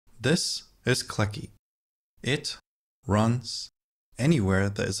This is Kleki. It runs anywhere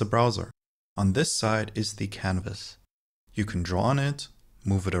there is a browser. On this side is the canvas. You can draw on it,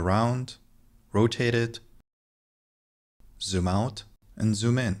 move it around, rotate it, zoom out, and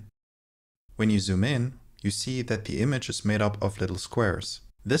zoom in. When you zoom in, you see that the image is made up of little squares.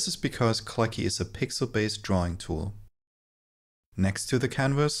 This is because Kleki is a pixel-based drawing tool. Next to the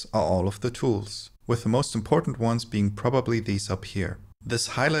canvas are all of the tools, with the most important ones being probably these up here. This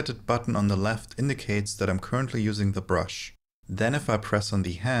highlighted button on the left indicates that I'm currently using the brush. Then if I press on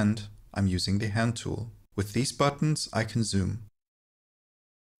the hand, I'm using the hand tool. With these buttons, I can zoom.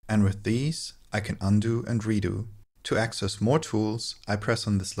 And with these, I can undo and redo. To access more tools, I press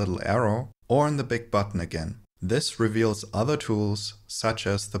on this little arrow or on the big button again. This reveals other tools, such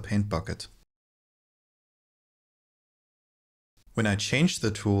as the paint bucket. When I change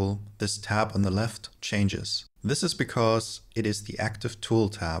the tool, this tab on the left changes. This is because it is the Active Tool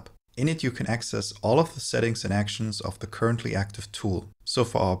tab. In it you can access all of the settings and actions of the currently active tool. So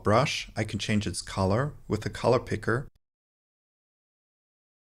for our brush, I can change its color with the color picker.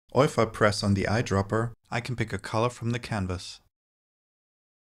 Or if I press on the eyedropper, I can pick a color from the canvas.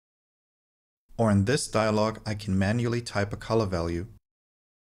 Or in this dialog, I can manually type a color value.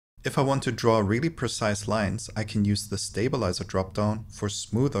 If I want to draw really precise lines, I can use the stabilizer dropdown for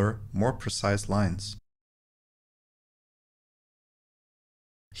smoother, more precise lines.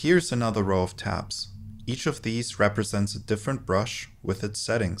 Here's another row of tabs. Each of these represents a different brush with its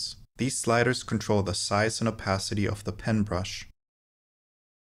settings. These sliders control the size and opacity of the pen brush.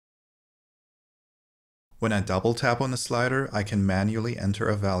 When I double tap on the slider, I can manually enter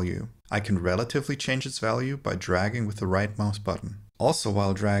a value. I can relatively change its value by dragging with the right mouse button. Also,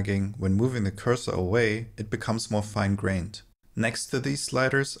 while dragging, when moving the cursor away, it becomes more fine-grained. Next to these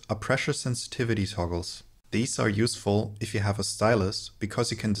sliders are pressure sensitivity toggles. These are useful if you have a stylus because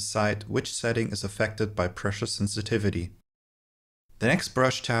you can decide which setting is affected by pressure sensitivity. The next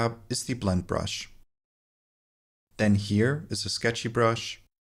brush tab is the blend brush. Then here is a sketchy brush.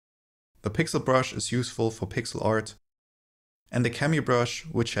 The pixel brush is useful for pixel art. And the cami brush,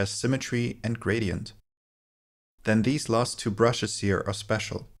 which has symmetry and gradient. Then these last two brushes here are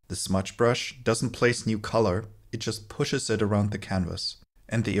special. The smudge brush doesn't place new color, it just pushes it around the canvas.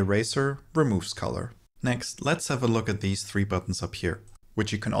 And the eraser removes color. Next, let's have a look at these three buttons up here,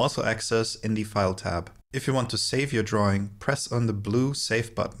 which you can also access in the File tab. If you want to save your drawing, press on the blue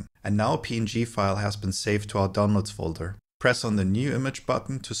Save button. And now a PNG file has been saved to our Downloads folder. Press on the New Image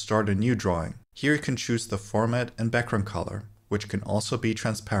button to start a new drawing. Here you can choose the format and background color, which can also be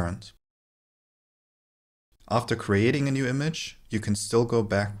transparent. After creating a new image, you can still go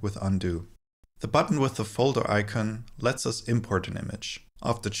back with Undo. The button with the folder icon lets us import an image.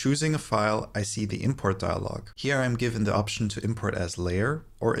 After choosing a file, I see the import dialog. Here I am given the option to import as layer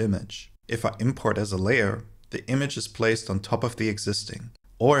or image. If I import as a layer, the image is placed on top of the existing.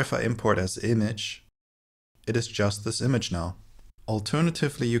 Or if I import as image, it is just this image now.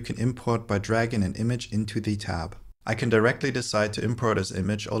 Alternatively, you can import by dragging an image into the tab. I can directly decide to import as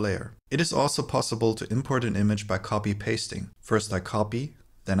image or layer. It is also possible to import an image by copy-pasting. First I copy,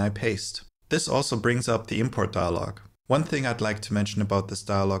 then I paste. This also brings up the import dialog. One thing I'd like to mention about this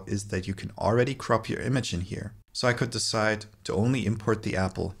dialog is that you can already crop your image in here. So I could decide to only import the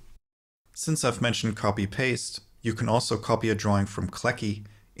apple. Since I've mentioned copy-paste, you can also copy a drawing from Kleki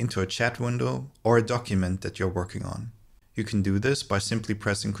into a chat window or a document that you're working on. You can do this by simply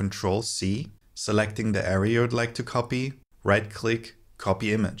pressing Ctrl+C, selecting the area you'd like to copy, right-click,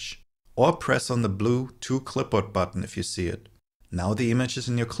 copy image. Or press on the blue To Clipboard button if you see it. Now the image is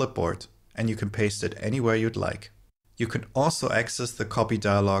in your clipboard, and you can paste it anywhere you'd like. You can also access the copy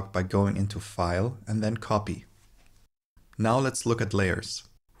dialog by going into File and then Copy. Now let's look at layers.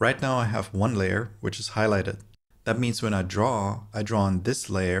 Right now I have one layer, which is highlighted. That means when I draw on this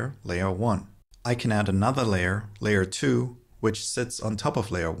layer, layer 1. I can add another layer, layer 2, which sits on top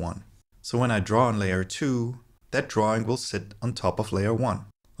of layer 1. So when I draw on layer 2, that drawing will sit on top of layer 1.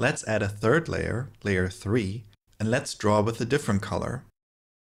 Let's add a third layer, layer 3, and let's draw with a different color.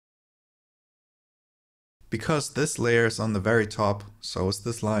 Because this layer is on the very top, so is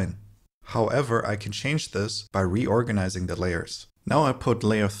this line. However, I can change this by reorganizing the layers. Now I put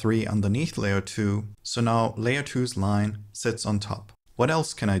layer 3 underneath layer 2, so now layer 2's line sits on top. What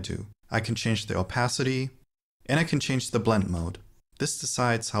else can I do? I can change the opacity, and I can change the blend mode. This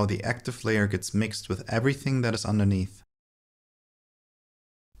decides how the active layer gets mixed with everything that is underneath.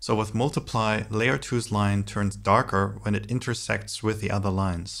 So with multiply, layer 2's line turns darker when it intersects with the other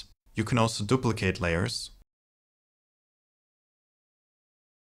lines. You can also duplicate layers.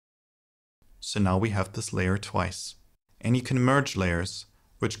 So now we have this layer twice. And you can merge layers.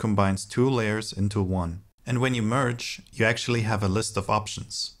 which combines 2 layers into one. And when you merge, you actually have a list of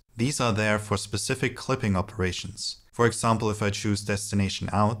options. These are there for specific clipping operations. For example, if I choose destination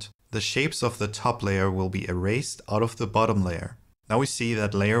out, the shapes of the top layer will be erased out of the bottom layer. Now we see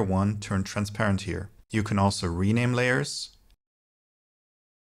that layer 1 turned transparent here. You can also rename layers,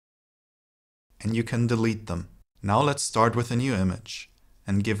 and you can delete them. Now let's start with a new image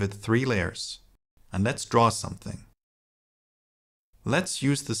and give it 3 layers. And let's draw something. Let's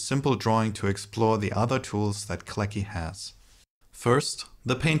use this simple drawing to explore the other tools that Kleki has. First,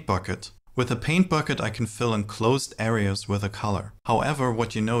 the paint bucket. With a paint bucket, I can fill enclosed areas with a color. However,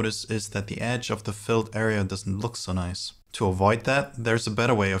 what you notice is that the edge of the filled area doesn't look so nice. To avoid that, there's a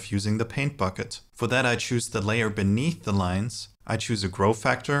better way of using the paint bucket. For that, I choose the layer beneath the lines. I choose a grow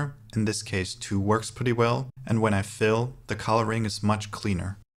factor. In this case, 2 works pretty well. And when I fill, the coloring is much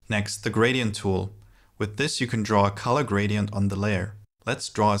cleaner. Next, the gradient tool. With this, you can draw a color gradient on the layer. Let's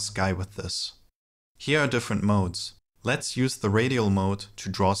draw a sky with this. Here are different modes. Let's use the radial mode to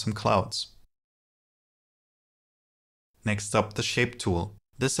draw some clouds. Next up, the shape tool.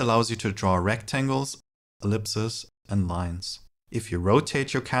 This allows you to draw rectangles, ellipses, and lines. If you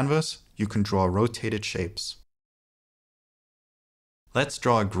rotate your canvas, you can draw rotated shapes. Let's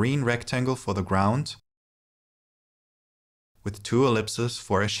draw a green rectangle for the ground with 2 ellipses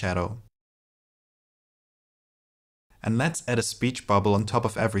for a shadow. And let's add a speech bubble on top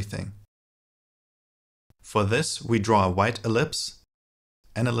of everything. For this, we draw a white ellipse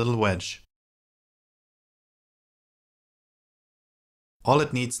and a little wedge. All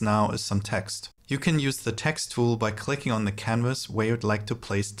it needs now is some text. You can use the text tool by clicking on the canvas where you'd like to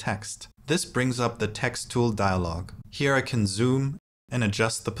place text. This brings up the text tool dialog. Here I can zoom and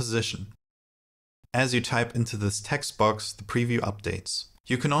adjust the position. As you type into this text box, the preview updates.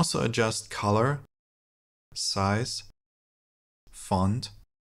 You can also adjust color, size, font,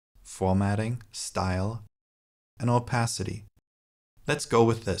 formatting, style, and opacity. Let's go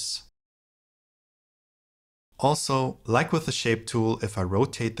with this. Also, like with the shape tool, if I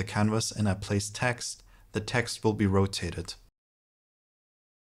rotate the canvas and I place text, the text will be rotated.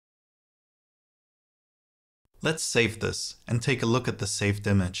 Let's save this and take a look at the saved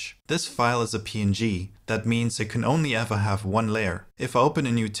image. This file is a PNG. That means it can only ever have one layer. If I open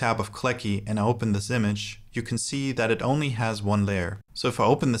a new tab of Kleki and I open this image, you can see that it only has one layer. So if I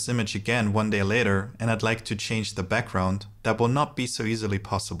open this image again one day later and I'd like to change the background, that will not be so easily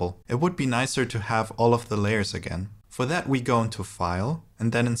possible. It would be nicer to have all of the layers again. For that, we go into File,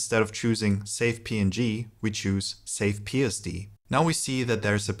 and then instead of choosing Save PNG, we choose Save PSD. Now we see that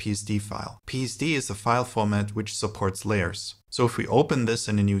there's a PSD file. PSD is a file format which supports layers. So if we open this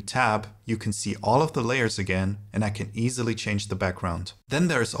in a new tab, you can see all of the layers again, and I can easily change the background. Then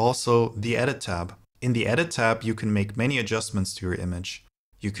there's also the Edit tab. In the Edit tab, you can make many adjustments to your image.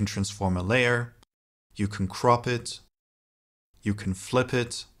 You can transform a layer, you can crop it, you can flip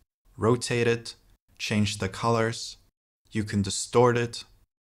it, rotate it, change the colors, you can distort it,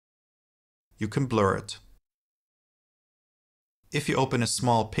 you can blur it. If you open a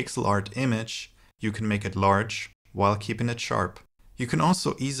small pixel art image, you can make it large while keeping it sharp. You can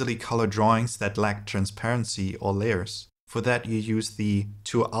also easily color drawings that lack transparency or layers. For that, you use the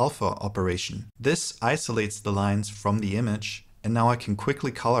toAlpha operation. This isolates the lines from the image, and now I can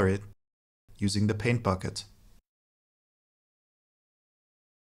quickly color it using the paint bucket.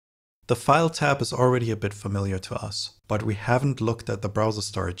 The File tab is already a bit familiar to us, but we haven't looked at the browser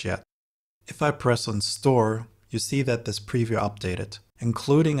storage yet. If I press on Store, you see that this preview updated,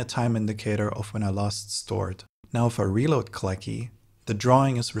 including a time indicator of when I last stored. Now if I reload Kleki, the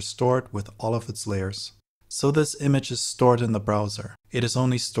drawing is restored with all of its layers. So this image is stored in the browser. It is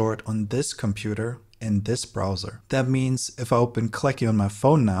only stored on this computer in this browser. That means if I open Kleki on my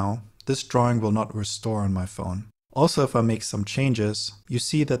phone now, this drawing will not restore on my phone. Also, if I make some changes, you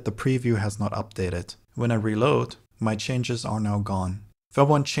see that the preview has not updated. When I reload, my changes are now gone. If I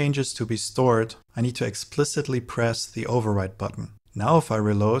want changes to be stored, I need to explicitly press the overwrite button. Now if I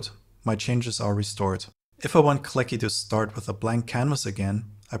reload, my changes are restored. If I want Kleki to start with a blank canvas again,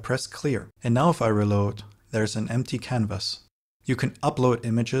 I press clear. And now if I reload, there's an empty canvas. You can upload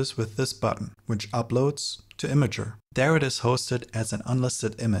images with this button, which uploads to Imgur. There it is hosted as an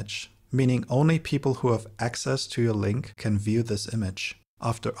unlisted image, meaning only people who have access to your link can view this image.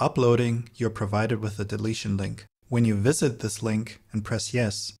 After uploading, you're provided with a deletion link. When you visit this link and press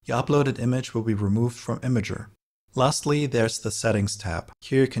yes, your uploaded image will be removed from Imgur. Lastly, there's the Settings tab.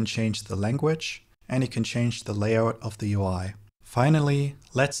 Here you can change the language and you can change the layout of the UI. Finally,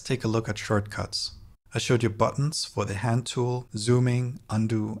 let's take a look at shortcuts. I showed you buttons for the hand tool, zooming,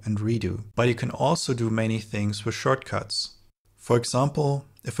 undo, and redo. But you can also do many things with shortcuts. For example,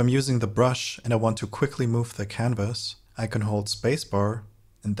 if I'm using the brush and I want to quickly move the canvas, I can hold spacebar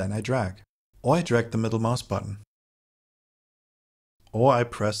and then I drag. Or I drag the middle mouse button. Or I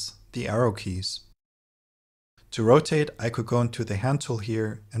press the arrow keys. To rotate, I could go into the hand tool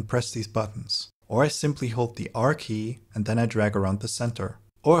here and press these buttons. Or I simply hold the R key and then I drag around the center.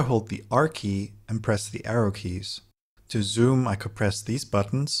 Or I hold the R key and press the arrow keys. To zoom, I could press these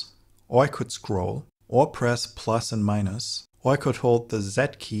buttons, or I could scroll, or press plus and minus, or I could hold the Z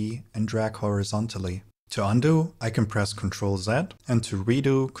key and drag horizontally. To undo, I can press Ctrl Z, and to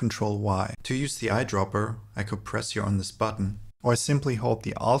redo, Ctrl Y. To use the eyedropper, I could press here on this button, or I simply hold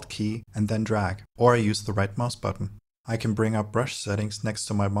the Alt key and then drag, or I use the right mouse button. I can bring up brush settings next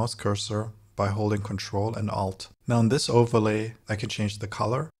to my mouse cursor by holding Ctrl and Alt. Now in this overlay, I can change the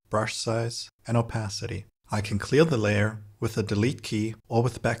color, brush size, and opacity. I can clear the layer with the delete key or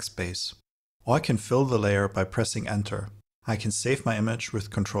with backspace. Or I can fill the layer by pressing enter. I can save my image with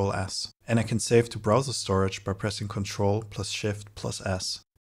Ctrl S. And I can save to browser storage by pressing Ctrl plus Shift plus S.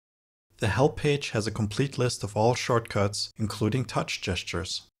 The help page has a complete list of all shortcuts, including touch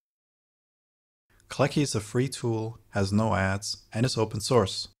gestures. Kleki is a free tool, has no ads, and is open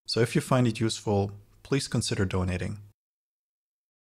source. So if you find it useful, please consider donating.